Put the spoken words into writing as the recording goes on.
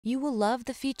You will love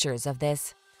the features of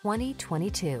this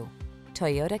 2022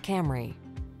 Toyota Camry.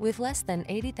 With less than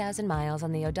 80,000 miles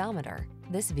on the odometer,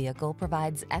 this vehicle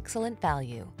provides excellent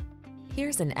value.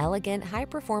 Here's an elegant,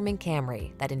 high-performing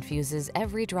Camry that infuses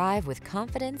every drive with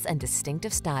confidence and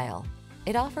distinctive style.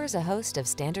 It offers a host of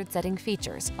standard-setting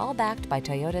features, all backed by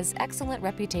Toyota's excellent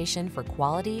reputation for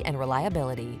quality and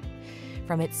reliability.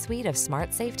 From its suite of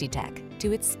smart safety tech,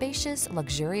 to its spacious,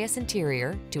 luxurious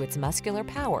interior, to its muscular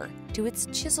power, to its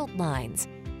chiseled lines,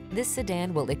 this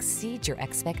sedan will exceed your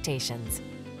expectations.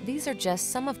 These are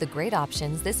just some of the great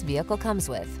options this vehicle comes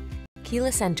with: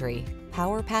 keyless entry,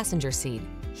 power passenger seat,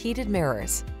 heated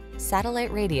mirrors,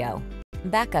 satellite radio,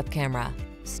 backup camera,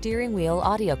 steering wheel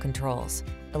audio controls,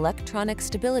 electronic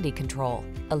stability control,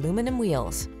 aluminum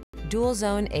wheels, dual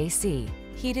zone AC,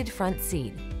 heated front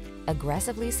seat.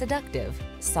 Aggressively seductive,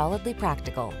 solidly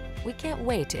practical. We can't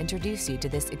wait to introduce you to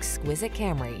this exquisite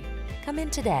Camry. Come in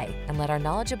today and let our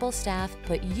knowledgeable staff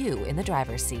put you in the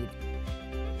driver's seat.